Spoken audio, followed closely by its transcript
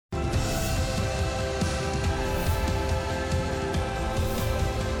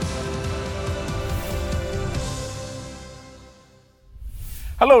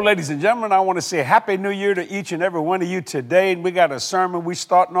Hello, ladies and gentlemen. I want to say Happy New Year to each and every one of you today. And we got a sermon we're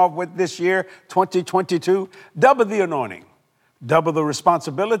starting off with this year, 2022. Double the anointing, double the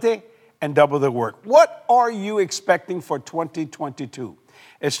responsibility, and double the work. What are you expecting for 2022?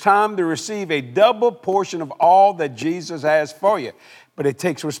 It's time to receive a double portion of all that Jesus has for you. But it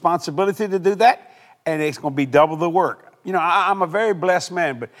takes responsibility to do that, and it's going to be double the work. You know, I'm a very blessed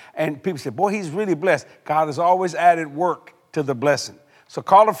man, and people say, boy, he's really blessed. God has always added work to the blessing. So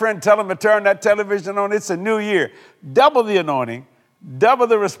call a friend, tell them to turn that television on. It's a new year. Double the anointing, double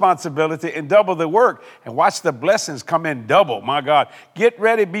the responsibility, and double the work. And watch the blessings come in double. My God, get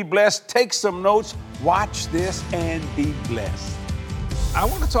ready, be blessed. Take some notes. Watch this and be blessed. I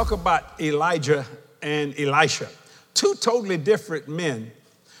want to talk about Elijah and Elisha, two totally different men.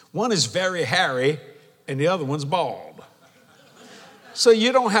 One is very hairy and the other one's bald. So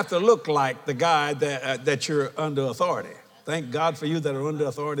you don't have to look like the guy that you're under authority. Thank God for you that are under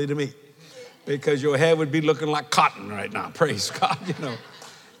authority to me, because your hair would be looking like cotton right now. Praise God, you know.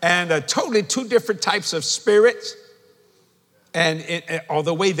 And totally two different types of spirits, or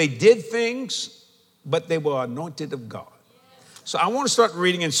the way they did things, but they were anointed of God. So I want to start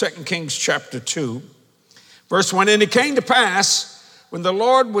reading in 2 Kings chapter 2, verse 1. And it came to pass, when the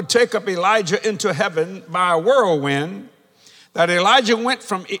Lord would take up Elijah into heaven by a whirlwind, that Elijah went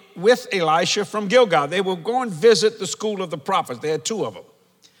with Elisha from Gilgal. They will go and visit the school of the prophets. They had two of them,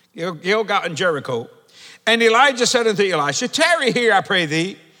 Gilgal and Jericho. And Elijah said unto Elisha, tarry here, I pray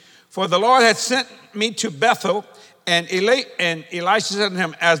thee, for the Lord hath sent me to Bethel. And Elisha said unto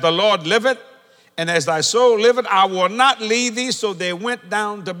him, as the Lord liveth, and as thy soul liveth, I will not leave thee. So they went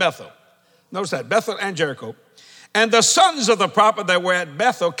down to Bethel. Notice that, Bethel and Jericho. And the sons of the prophet that were at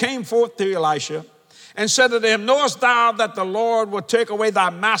Bethel came forth to Elisha, and said unto him, knowest thou that the Lord will take away thy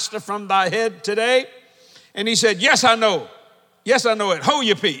master from thy head today? And he said, yes, I know. Yes, I know it. Hold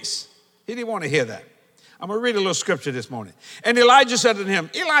your peace. He didn't want to hear that. I'm going to read a little scripture this morning. And Elijah said unto him,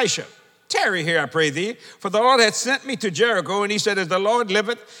 Elisha, tarry here, I pray thee, for the Lord hath sent me to Jericho. And he said, as the Lord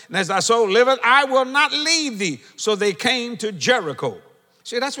liveth, and as thy soul liveth, I will not leave thee. So they came to Jericho.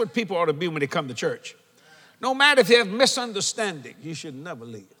 See, that's what people ought to be when they come to church. No matter if you have misunderstanding, you should never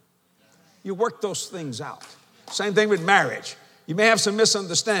leave. You work those things out. Same thing with marriage. You may have some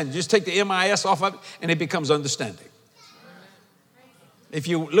misunderstanding. Just take the MIS off of it, and it becomes understanding. If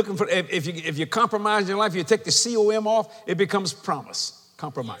you're looking for, if you compromise your life, you take the COM off, it becomes promise.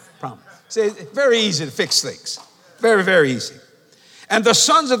 Compromise, promise. See, it's very easy to fix things. Very, very easy. And the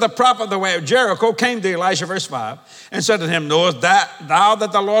sons of the prophet of the way of Jericho came to Elisha, verse 5, and said to him, knowest thou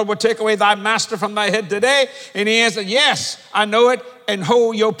that the Lord will take away thy master from thy head today? And he answered, yes, I know it, and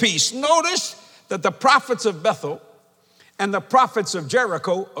hold your peace. Notice that the prophets of Bethel and the prophets of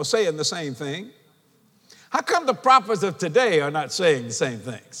Jericho are saying the same thing. How come the prophets of today are not saying the same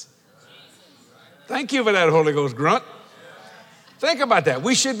things? Thank you for that Holy Ghost grunt. Think about that.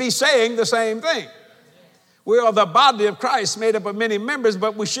 We should be saying the same thing. We are the body of Christ made up of many members,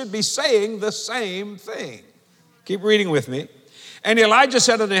 but we should be saying the same thing. Keep reading with me. And Elijah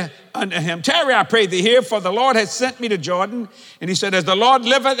said unto him, tarry, I pray thee here, for the Lord hath sent me to Jordan. And he said, as the Lord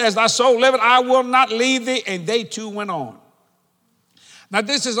liveth, as thy soul liveth, I will not leave thee. And they too went on. Now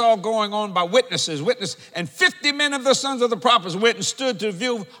this is all going on by witnesses. And 50 men of the sons of the prophets went and stood to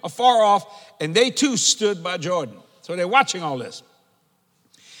view afar off, and they too stood by Jordan. So they're watching all this.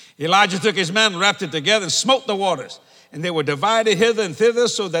 Elijah took his mantle, wrapped it together, and smote the waters. And they were divided hither and thither,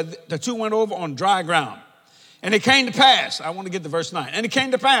 so that the two went over on dry ground. And it came to pass, I want to get to verse 9. And it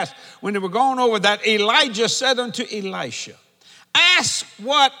came to pass, when they were going over, that Elijah said unto Elisha, ask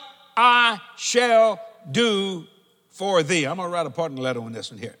what I shall do for thee. I'm going to write a pardon letter on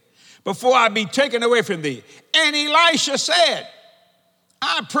this one here. Before I be taken away from thee. And Elisha said,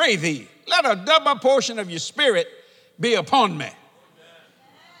 I pray thee, let a double portion of your spirit be upon me.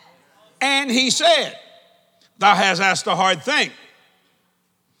 And he said, thou hast asked a hard thing.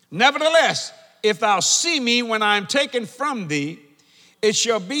 Nevertheless, if thou see me when I am taken from thee, it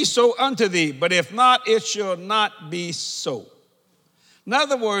shall be so unto thee. But if not, it shall not be so. In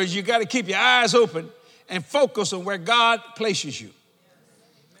other words, you got to keep your eyes open and focus on where God places you.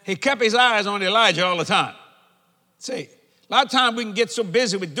 He kept his eyes on Elijah all the time. See, a lot of times we can get so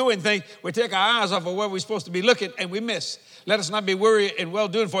busy with doing things, we take our eyes off of where we're supposed to be looking, and we miss. Let us not be weary in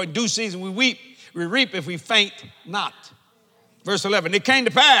well-doing, for in due season we reap if we faint not. Verse 11, it came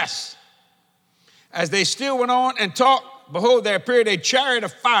to pass, as they still went on and talked, behold, there appeared a chariot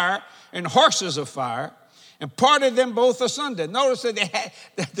of fire and horses of fire, and parted them both asunder. Notice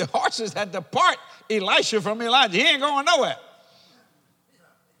that the horses had to part Elisha from Elijah. He ain't going nowhere.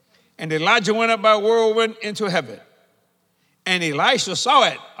 And Elijah went up by a whirlwind into heaven. And Elisha saw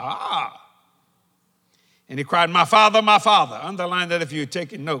it. And he cried, my father, my father. Underline that if you're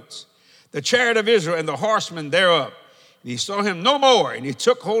taking notes. The chariot of Israel and the horsemen thereof. And he saw him no more. And he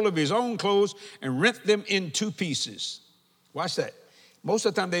took hold of his own clothes and rent them in two pieces. Watch that. Most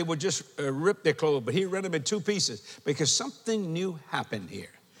of the time they would just rip their clothes, but he rent them in two pieces because something new happened here.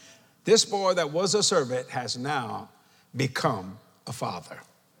 This boy that was a servant has now become a father.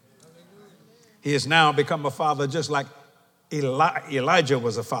 He has now become a father just like Elijah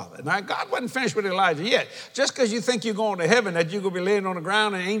was a father. Now, God wasn't finished with Elijah yet. Just because you think you're going to heaven, that you're going to be laying on the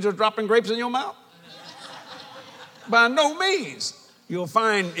ground and angels dropping grapes in your mouth? By no means. You'll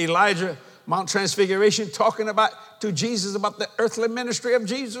find Elijah, Mount Transfiguration, talking to Jesus about the earthly ministry of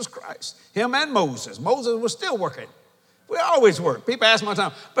Jesus Christ. Him and Moses. Moses was still working. We always work. People ask me all the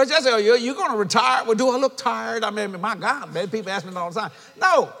time, but just say, you're going to retire? Well, do I look tired? I mean, my God, man, people ask me all the time.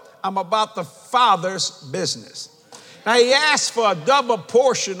 No, I'm about the Father's business. Now, he asked for a double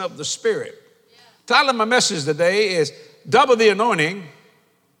portion of the Spirit. Title of my message today is double the anointing,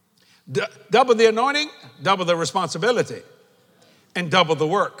 double the responsibility, and double the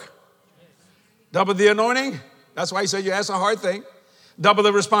work. Double the anointing, that's why he said you ask a hard thing. Double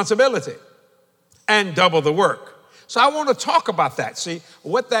the responsibility, and double the work. So I want to talk about that. See,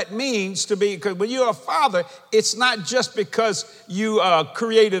 what that means to be, because when you're a father, it's not just because you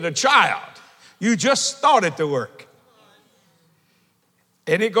created a child. You just started the work.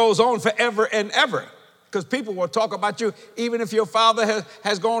 And it goes on forever and ever because people will talk about you even if your father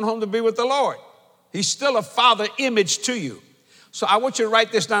has gone home to be with the Lord. He's still a father image to you. So I want you to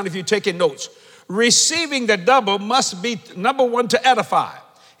write this down if you're taking notes. Receiving the double must be, number one, to edify.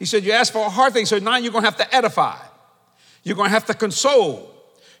 He said you asked for a hard thing, so now you're going to have to edify. You're going to have to console.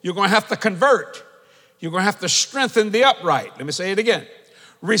 You're going to have to convert. You're going to have to strengthen the upright. Let me say it again.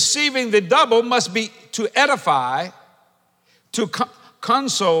 Receiving the double must be to edify, to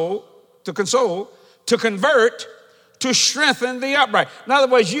console, to convert, to strengthen the upright. In other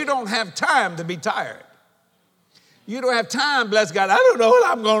words, you don't have time to be tired. You don't have time, bless God, I don't know what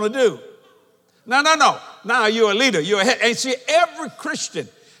I'm going to do. No. Now you're a leader. You're a head. And see, every Christian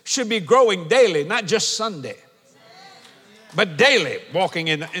should be growing daily, not just Sunday, but daily walking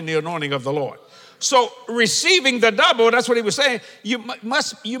in the anointing of the Lord. So receiving the double, that's what he was saying. You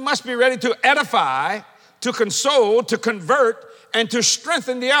must be ready to edify, to console, to convert, and to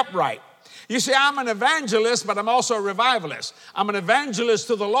strengthen the upright. You see, I'm an evangelist, but I'm also a revivalist. I'm an evangelist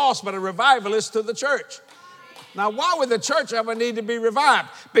to the lost, but a revivalist to the church. Now, why would the church ever need to be revived?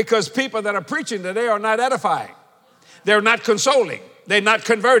 Because people that are preaching today are not edifying. They're not consoling. They're not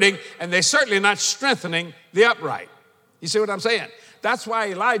converting, and they're certainly not strengthening the upright. You see what I'm saying? That's why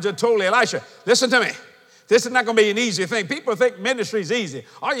Elijah told Elisha, listen to me. This is not going to be an easy thing. People think ministry is easy.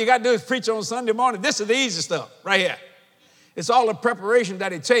 All you got to do is preach on Sunday morning. This is the easy stuff right here. It's all the preparation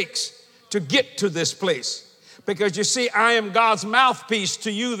that it takes to get to this place. Because you see, I am God's mouthpiece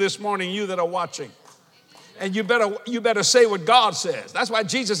to you this morning, you that are watching. And you better say what God says. That's why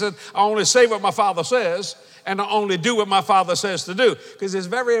Jesus said, I only say what my Father says, and I only do what my Father says to do. Because it's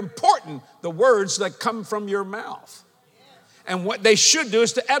very important, the words that come from your mouth. And what they should do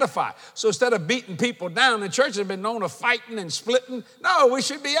is to edify. So instead of beating people down, the church has been known of fighting and splitting. No, we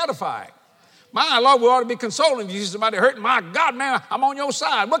should be edifying. My Lord, we ought to be consoling. If you see somebody hurting, my God, man, I'm on your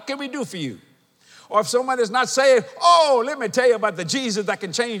side. What can we do for you? Or if somebody is not saying, oh, let me tell you about the Jesus that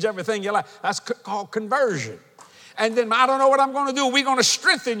can change everything in your life. That's called conversion. And then I don't know what I'm going to do. We're going to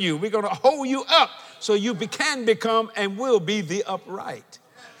strengthen you. We're going to hold you up so you can become and will be the upright.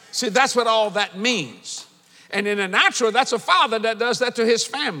 See, that's what all that means. And in the natural, that's a father that does that to his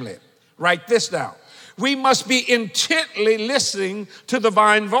family. Write this down. We must be intently listening to the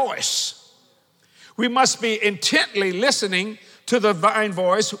divine voice. We must be intently listening to the divine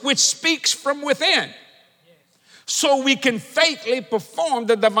voice which speaks from within so we can faithfully perform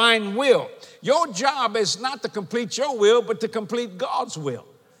the divine will. Your job is not to complete your will, but to complete God's will.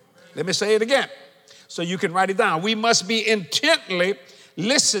 Let me say it again so you can write it down. We must be intently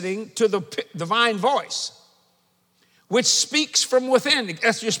listening to the divine voice which speaks from within.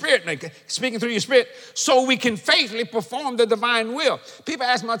 That's your spirit, speaking through your spirit, so we can faithfully perform the divine will. People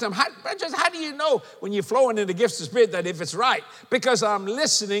ask me all the time, how do you know when you're flowing in the gifts of the Spirit that if it's right? Because I'm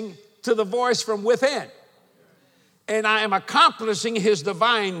listening to the voice from within. And I am accomplishing his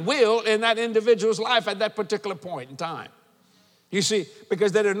divine will in that individual's life at that particular point in time. You see,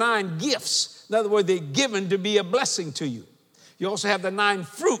 because there are 9 gifts. In other words, they're given to be a blessing to you. You also have the 9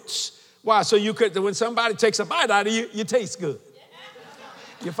 fruits. Why? So you could, when somebody takes a bite out of you, you taste good.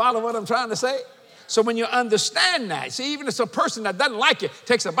 You follow what I'm trying to say? So when you understand that, see, even if it's a person that doesn't like you,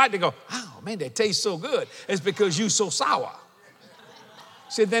 takes a bite, they go, oh man, that tastes so good. It's because you're so sour.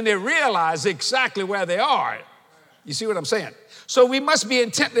 See, then they realize exactly where they are. You see what I'm saying? So we must be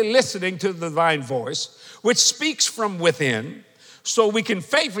intently listening to the divine voice, which speaks from within, so we can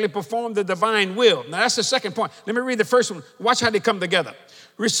faithfully perform the divine will. Now, that's the second point. Let me read the first one. Watch how they come together.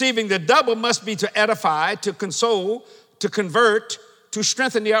 Receiving the double must be to edify, to console, to convert, to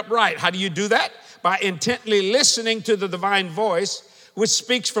strengthen the upright. How do you do that? By intently listening to the divine voice, which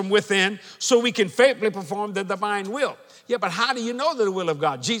speaks from within, so we can faithfully perform the divine will. Yeah, but how do you know the will of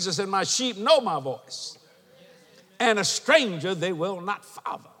God? Jesus said, my sheep know my voice, and a stranger they will not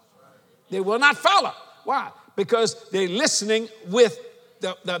follow. They will not follow. Why? Because they're listening with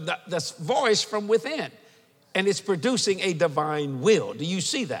the voice from within, and it's producing a divine will. Do you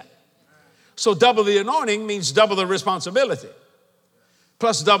see that? So double the anointing means double the responsibility,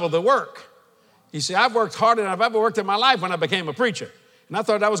 plus double the work. You see, I've worked harder than I've ever worked in my life when I became a preacher, and I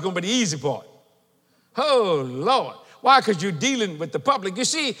thought that was going to be the easy part. Oh, Lord. Why? Because you're dealing with the public. You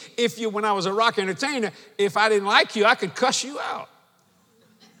see, when I was a rock entertainer, if I didn't like you, I could cuss you out.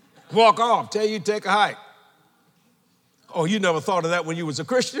 Walk off, tell you to take a hike. Oh, you never thought of that when you was a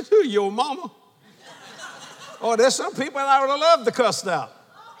Christian? Your mama. Oh, there's some people I would have loved to cuss out.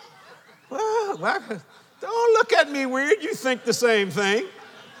 Well, don't look at me weird. You think the same thing.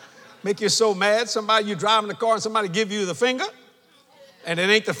 Make you so mad. You driving the car and somebody give you the finger, and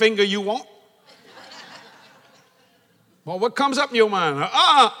it ain't the finger you want. Well, what comes up in your mind?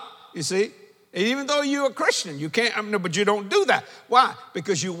 You see, and even though you're a Christian, you can't, but you don't do that. Why?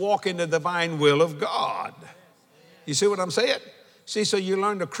 Because you walk in the divine will of God. You see what I'm saying? See, so you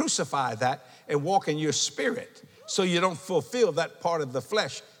learn to crucify that and walk in your spirit, so you don't fulfill that part of the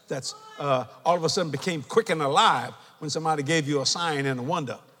flesh that's all of a sudden became quick and alive when somebody gave you a sign and a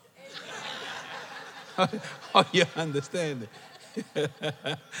wonder. Oh, you understand it?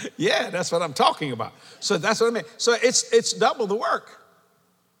 Yeah, that's what I'm talking about. So that's what I mean. So it's double the work.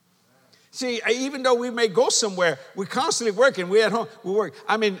 See, even though we may go somewhere, we're constantly working. We're at home. We work.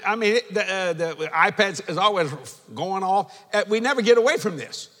 The iPad is always going off. We never get away from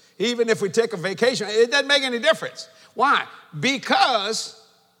this. Even if we take a vacation, it doesn't make any difference. Why? Because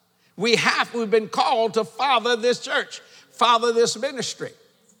we've been called to father this church, father this ministry.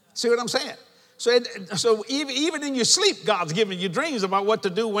 See what I'm saying? So even in your sleep, God's giving you dreams about what to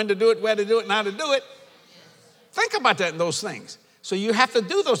do, when to do it, where to do it, and how to do it. Think about that and those things. So you have to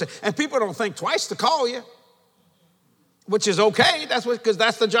do those things. And people don't think twice to call you, which is okay. Because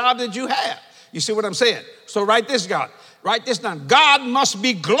that's the job that you have. You see what I'm saying? So write this down. God must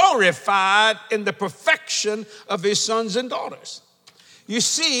be glorified in the perfection of his sons and daughters. You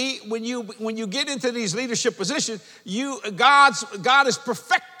see, when you get into these leadership positions, God is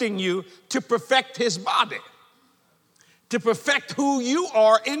perfecting you to perfect his body, to perfect who you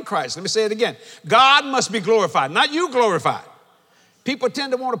are in Christ. Let me say it again. God must be glorified, not you glorified. People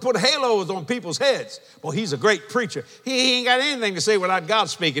tend to want to put halos on people's heads. Well, he's a great preacher. He ain't got anything to say without God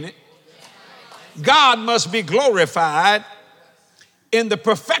speaking it. God must be glorified in the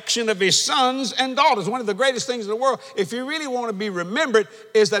perfection of his sons and daughters. One of the greatest things in the world, if you really want to be remembered,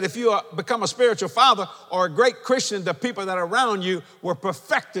 is that if you become a spiritual father or a great Christian, the people that are around you were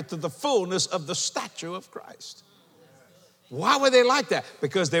perfected to the fullness of the stature of Christ. Why were they like that?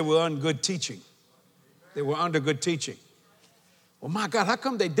 Because they were under good teaching. They were under good teaching. Well, my God, how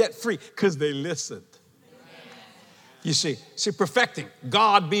come they debt-free? Because they listened. You see, perfecting,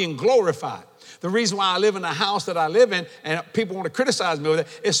 God being glorified. The reason why I live in the house that I live in and people want to criticize me with it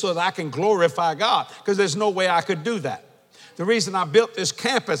is so that I can glorify God, because there's no way I could do that. The reason I built this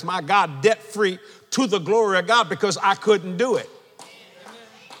campus, my God, debt-free to the glory of God, because I couldn't do it.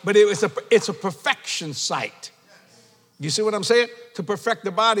 But it's a perfection site. You see what I'm saying? To perfect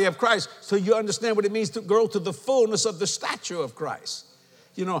the body of Christ, so you understand what it means to grow to the fullness of the stature of Christ.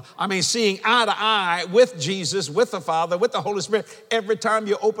 Seeing eye to eye with Jesus, with the Father, with the Holy Spirit, every time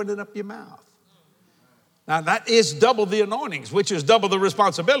you're opening up your mouth. Now, that is double the anointings, which is double the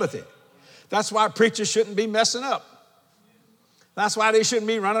responsibility. That's why preachers shouldn't be messing up. That's why they shouldn't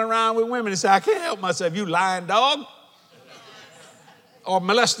be running around with women and say, I can't help myself, you lying dog. Or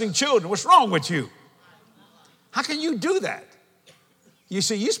molesting children. What's wrong with you? How can you do that? You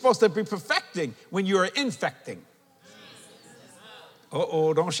see, you're supposed to be perfecting when you are infecting.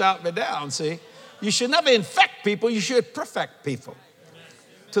 Don't shout me down, see. You should never infect people. You should perfect people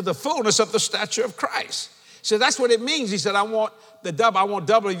to the fullness of the stature of Christ. So that's what it means. He said, I want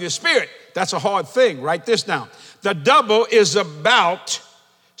double of your spirit. That's a hard thing. Write this down. The double is about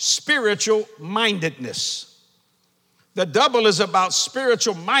spiritual mindedness. The double is about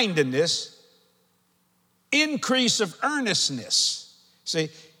spiritual mindedness, increase of earnestness. See,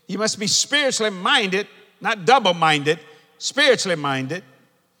 you must be spiritually minded, not double-minded, spiritually minded,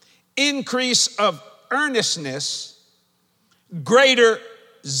 increase of earnestness, greater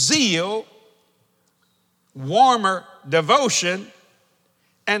zeal, warmer devotion,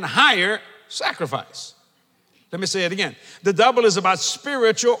 and higher sacrifice. Let me say it again. The double is about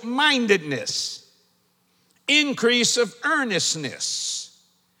spiritual mindedness, increase of earnestness,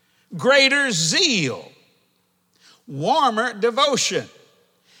 greater zeal, warmer devotion,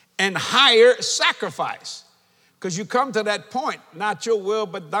 and higher sacrifice. Because you come to that point, not your will,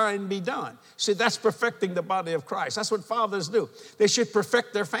 but thine be done. See, that's perfecting the body of Christ. That's what fathers do. They should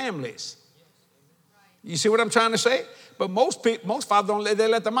perfect their families. You see what I'm trying to say? But most fathers don't they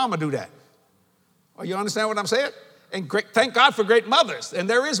let the mama do that. Oh, you understand what I'm saying? And thank God for great mothers. And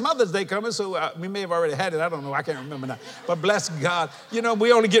there is Mother's Day coming, so we may have already had it. I don't know. I can't remember now. But bless God. You know,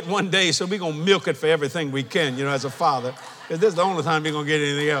 we only get one day, so we're going to milk it for everything we can, you know, as a father. Because this is the only time you're going to get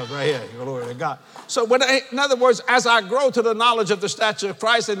anything else right here. Glory to God. So in other words, as I grow to the knowledge of the stature of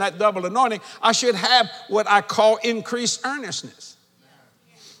Christ and that double anointing, I should have what I call increased earnestness.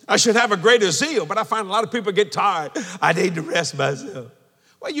 I should have a greater zeal, but I find a lot of people get tired. I need to rest myself.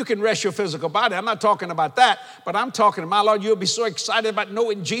 Well, you can rest your physical body. I'm not talking about that, but I'm talking, my Lord, you'll be so excited about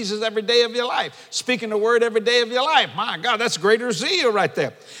knowing Jesus every day of your life, speaking the word every day of your life. My God, that's greater zeal right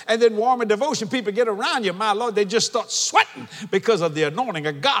there. And then warmer devotion, people get around you, my Lord, they just start sweating because of the anointing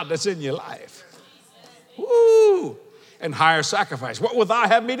of God that's in your life. Woo! And higher sacrifice. What will thou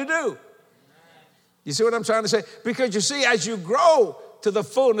have me to do? You see what I'm trying to say? Because you see, as you grow to the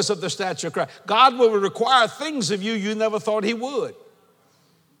fullness of the stature of Christ, God will require things of you you never thought he would.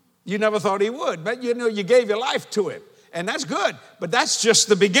 You never thought he would, but you know, you gave your life to him, and that's good, but that's just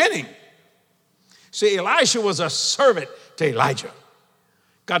the beginning. See, Elisha was a servant to Elijah.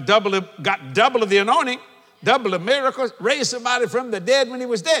 Got double of the anointing, double of miracles, raised somebody from the dead when he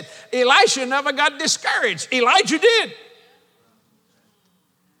was dead. Elisha never got discouraged. Elijah did.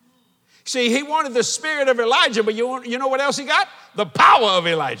 See, he wanted the spirit of Elijah, but you know what else he got? The power of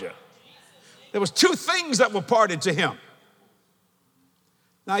Elijah. There was two things that were parted to him.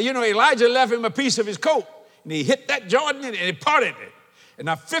 Now, you know, Elijah left him a piece of his coat, and he hit that Jordan and he parted it. And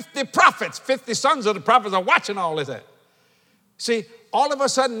now 50 prophets, 50 sons of the prophets are watching all of that. See, all of a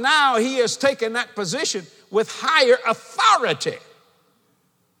sudden now he has taken that position with higher authority.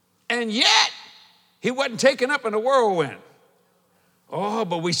 And yet, he wasn't taken up in a whirlwind. Oh,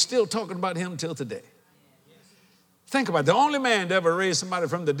 but we're still talking about him till today. Think about it. The only man to ever raise somebody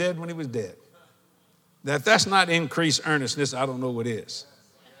from the dead when he was dead. If that's not increased earnestness, I don't know what is.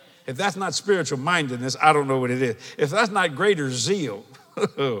 If that's not spiritual mindedness, I don't know what it is. If that's not greater zeal,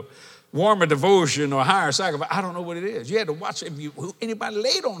 warmer devotion, or higher sacrifice, I don't know what it is. You had to watch if anybody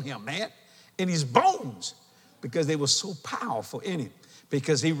laid on him, man, in his bones, because they were so powerful in him.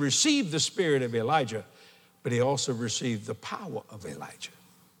 Because he received the spirit of Elijah, but he also received the power of Elijah.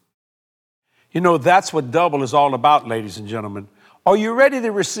 You know, that's what double is all about, ladies and gentlemen. Are you ready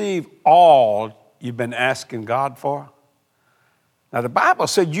to receive all you've been asking God for? Now, the Bible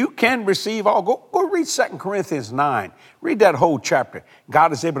said you can receive all. Go read 2 Corinthians 9. Read that whole chapter.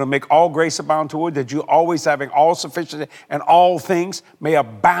 God is able to make all grace abound toward that you always having all sufficiency and all things may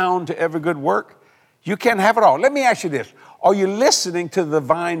abound to every good work. You can have it all. Let me ask you this. Are you listening to the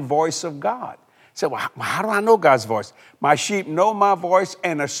divine voice of God? Say, well, how do I know God's voice? My sheep know my voice,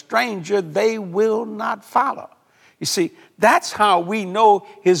 and a stranger they will not follow. You see, that's how we know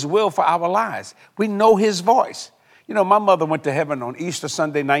his will for our lives. We know his voice. You know, my mother went to heaven on Easter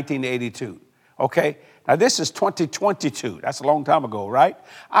Sunday, 1982, okay? Now, this is 2022. That's a long time ago, right?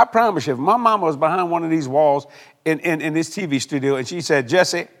 I promise you, if my mama was behind one of these walls in this TV studio and she said,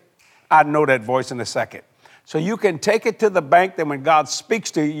 Jesse, I'd know that voice in a second. So you can take it to the bank that when God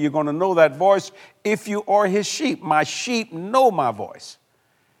speaks to you, you're going to know that voice if you are his sheep. My sheep know my voice,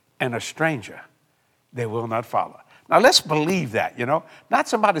 and a stranger they will not follow. Now, let's believe that, you know, not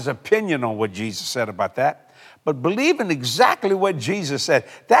somebody's opinion on what Jesus said about that. But believing exactly what Jesus said,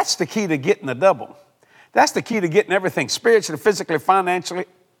 that's the key to getting the double. That's the key to getting everything, spiritually, physically, financially,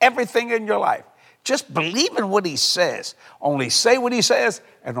 everything in your life. Just believe in what he says. Only say what he says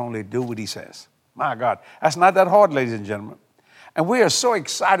and only do what he says. My God, that's not that hard, ladies and gentlemen. And we are so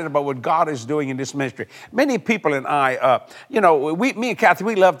excited about what God is doing in this ministry. Many people and I, me and Kathy,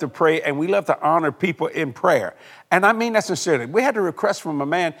 we love to pray and we love to honor people in prayer. And I mean that sincerely. We had a request from a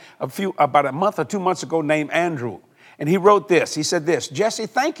man about a month or 2 months ago named Andrew. And he wrote this. He said this, Jesse,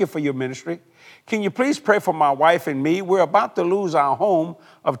 thank you for your ministry. Can you please pray for my wife and me? We're about to lose our home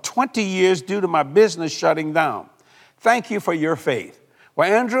of 20 years due to my business shutting down. Thank you for your faith.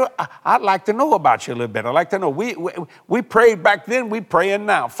 Well, Andrew, I'd like to know about you a little bit. I'd like to know. We prayed back then, we praying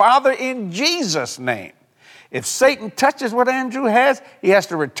now. Father, in Jesus' name, If Satan touches what Andrew has, he has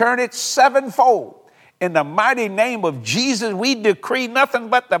to return it sevenfold. In the mighty name of Jesus, we decree nothing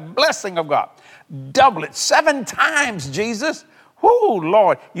but the blessing of God. Double it 7 times, Jesus. Whoo,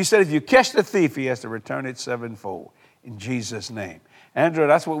 Lord. You said if you catch the thief, he has to return it sevenfold. In Jesus' name. Andrew,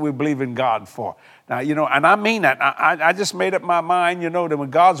 that's what we believe in God for. Now, and I mean that. I just made up my mind, that when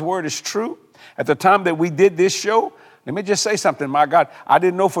God's word is true, at the time that we did this show, let me just say something, my God. I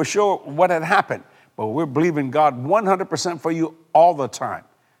didn't know for sure what had happened, but we're believing God 100% for you all the time,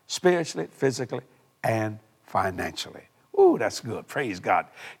 spiritually, physically, and financially. Ooh, that's good. Praise God.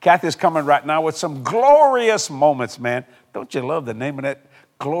 Kathy's coming right now with some glorious moments, man. Don't you love the name of that?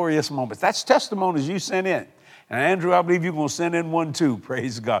 Glorious moments. That's testimonies you sent in. And Andrew, I believe you're going to send in one too.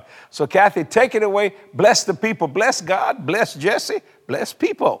 Praise God. So Kathy, take it away. Bless the people. Bless God. Bless Jesse. Bless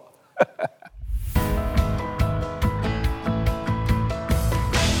people.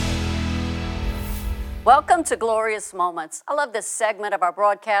 Welcome to Glorious Moments. I love this segment of our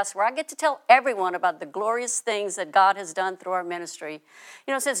broadcast where I get to tell everyone about the glorious things that God has done through our ministry.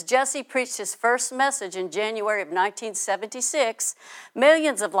 Since Jesse preached his first message in January of 1976,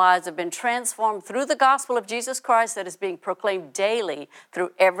 millions of lives have been transformed through the gospel of Jesus Christ that is being proclaimed daily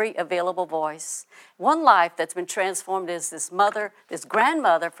through every available voice. One life that's been transformed is this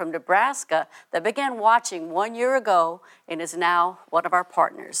grandmother from Nebraska that began watching 1 year ago and is now one of our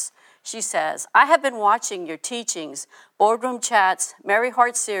partners. She says, I have been watching your teachings, Boardroom Chats, Mary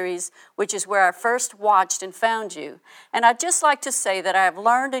Hart series, which is where I first watched and found you. And I'd just like to say that I have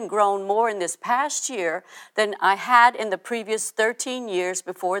learned and grown more in this past year than I had in the previous 13 years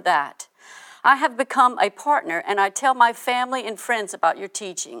before that. I have become a partner, and I tell my family and friends about your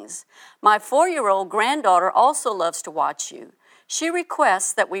teachings. My 4-year-old granddaughter also loves to watch you. She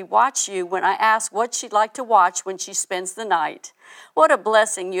requests that we watch you when I ask what she'd like to watch when she spends the night. What a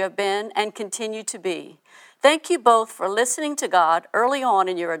blessing you have been and continue to be. Thank you both for listening to God early on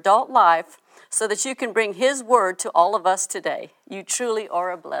in your adult life so that you can bring His word to all of us today. You truly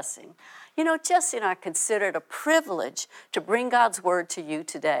are a blessing. Jesse and I consider it a privilege to bring God's word to you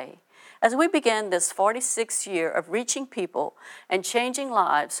today. As we begin this 46th year of reaching people and changing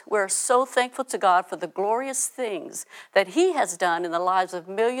lives, we're so thankful to God for the glorious things that He has done in the lives of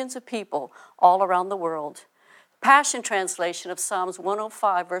millions of people all around the world. Passion Translation of Psalms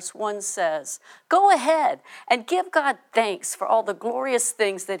 105 verse 1 says, Go ahead and give God thanks for all the glorious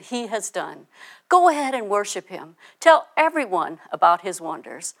things that He has done. Go ahead and worship Him. Tell everyone about His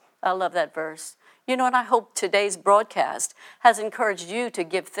wonders. I love that verse. And I hope today's broadcast has encouraged you to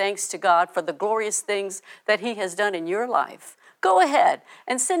give thanks to God for the glorious things that He has done in your life. Go ahead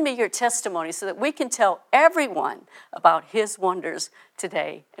and send me your testimony so that we can tell everyone about His wonders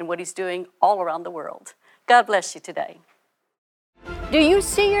today and what He's doing all around the world. God bless you today. Do you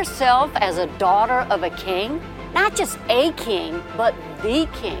see yourself as a daughter of a king? Not just a king, but the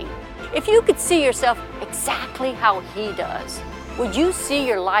king. If you could see yourself exactly how he does, would you see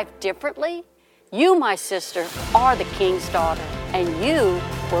your life differently? You, my sister, are the king's daughter, and you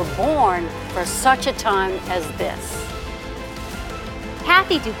were born for such a time as this.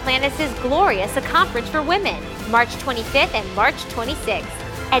 Kathy Duplantis' Glorious, a conference for women, March 25th and March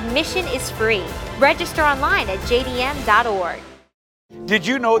 26th. Admission is free. Register online at jdm.org. Did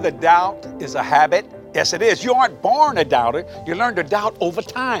you know that doubt is a habit? Yes, it is. You aren't born a doubter. You learn to doubt over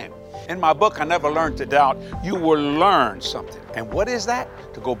time. In my book, I Never Learned to Doubt, you will learn something. And what is that?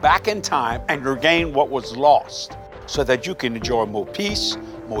 To go back in time and regain what was lost so that you can enjoy more peace,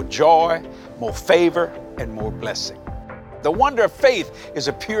 more joy, more favor, and more blessing. The wonder of faith is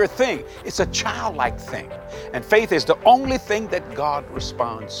a pure thing. It's a childlike thing. And faith is the only thing that God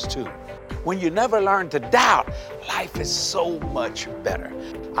responds to. When you never learn to doubt, life is so much better.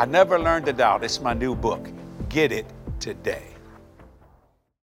 I Never Learned to Doubt. It's my new book. Get it today.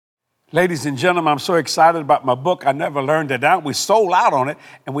 Ladies and gentlemen, I'm so excited about my book, I Never Learned to Doubt. We sold out on it,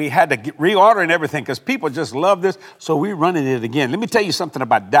 and we had to reorder and everything because people just love this, so we're running it again. Let me tell you something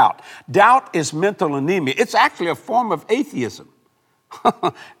about doubt. Doubt is mental anemia. It's actually a form of atheism.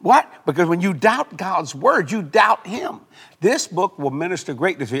 What? Because when you doubt God's word, you doubt Him. This book will minister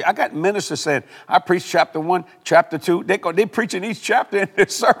greatly to you. I got ministers saying, I preach chapter 1, chapter 2. They preaching each chapter in their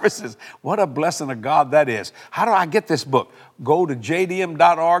services. What a blessing of God that is. How do I get this book? Go to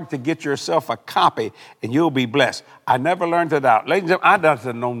jdm.org to get yourself a copy, and you'll be blessed. I Never Learned to Doubt. Ladies and gentlemen, I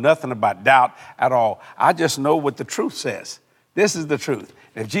don't know nothing about doubt at all. I just know what the truth says. This is the truth.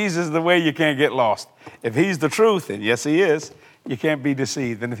 If Jesus is the way, you can't get lost. If He's the truth, and yes, He is, you can't be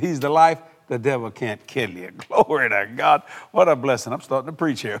deceived. And if He's the life, the devil can't kill you. Glory to God. What a blessing. I'm starting to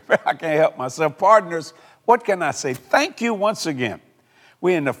preach here. I can't help myself. Partners, what can I say? Thank you once again.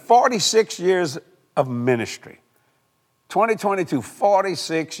 We're in the 46 years of ministry. 2022,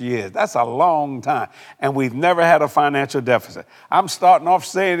 46 years. That's a long time. And we've never had a financial deficit. I'm starting off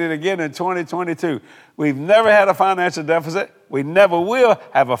saying it again in 2022. We've never had a financial deficit. We never will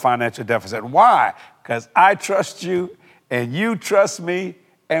have a financial deficit. Why? Because I trust you and you trust me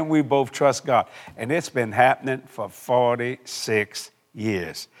and we both trust God. And it's been happening for 46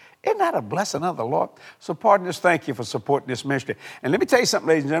 years. Isn't that a blessing of the Lord? So partners, thank you for supporting this ministry. And let me tell you something,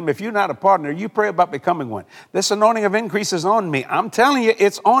 ladies and gentlemen, if you're not a partner, you pray about becoming one. This anointing of increase is on me. I'm telling you,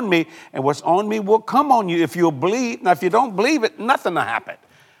 it's on me. And what's on me will come on you if you'll believe. Now, if you don't believe it, nothing will happen.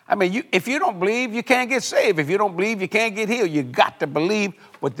 I mean, if you don't believe, you can't get saved. If you don't believe, you can't get healed. You got to believe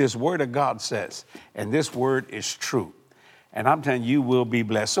what this word of God says. And this word is true. And I'm telling you, you will be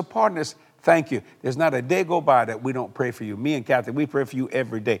blessed. So partners, thank you. There's not a day go by that we don't pray for you. Me and Kathy, we pray for you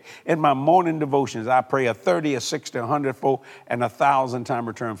every day. In my morning devotions, I pray a 30, a 60, a 100-fold, and 1,000-time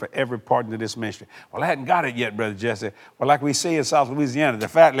return for every partner of this ministry. Well, I hadn't got it yet, Brother Jesse. Well, like we say in South Louisiana, the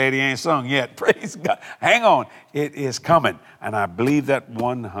fat lady ain't sung yet. Praise God. Hang on. It is coming. And I believe that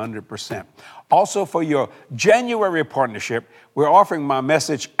 100%. Also, for your January partnership, we're offering my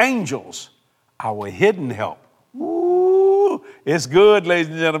message, Angels, Our Hidden Help. Ooh, it's good, ladies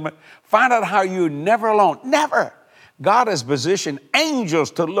and gentlemen. Find out how you're never alone. Never. God has positioned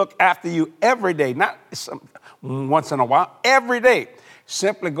angels to look after you every day, not once in a while, every day.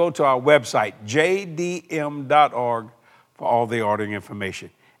 Simply go to our website, jdm.org, for all the ordering information,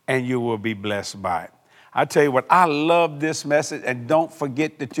 and you will be blessed by it. I tell you what, I love this message, and don't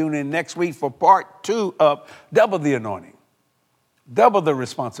forget to tune in next week for part 2 of Double the Anointing, Double the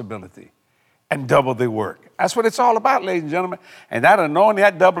Responsibility, and Double the Work. That's what it's all about, ladies and gentlemen. And that anointing,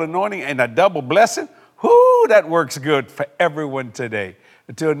 that double anointing, and that double blessing, whoo, that works good for everyone today.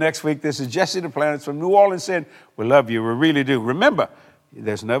 Until next week, this is Jesse Duplantis from New Orleans saying, we love you, we really do. Remember,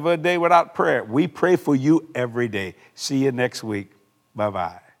 there's never a day without prayer. We pray for you every day. See you next week.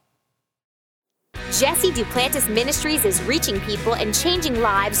 Bye-bye. Jesse Duplantis Ministries is reaching people and changing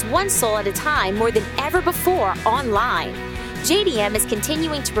lives one soul at a time more than ever before online. JDM is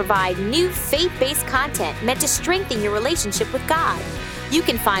continuing to provide new faith-based content meant to strengthen your relationship with God. You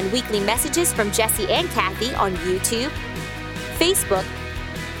can find weekly messages from Jesse and Kathy on YouTube, Facebook,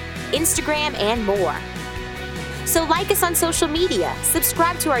 Instagram, and more. So like us on social media,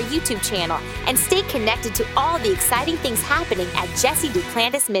 subscribe to our YouTube channel, and stay connected to all the exciting things happening at Jesse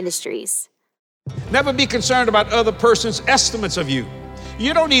Duplantis Ministries. Never be concerned about other person's estimates of you.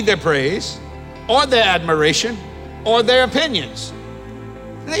 You don't need their praise or their admiration or their opinions.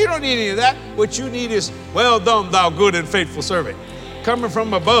 You don't need any of that. What you need is, well done, thou good and faithful servant, coming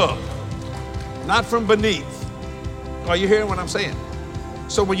from above, not from beneath. Are you hearing what I'm saying?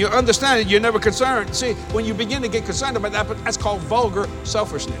 So when you understand it, you're never concerned. See, when you begin to get concerned about that, that's called vulgar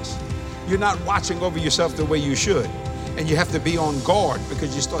selfishness. You're not watching over yourself the way you should. And you have to be on guard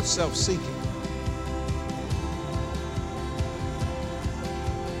because you start self-seeking.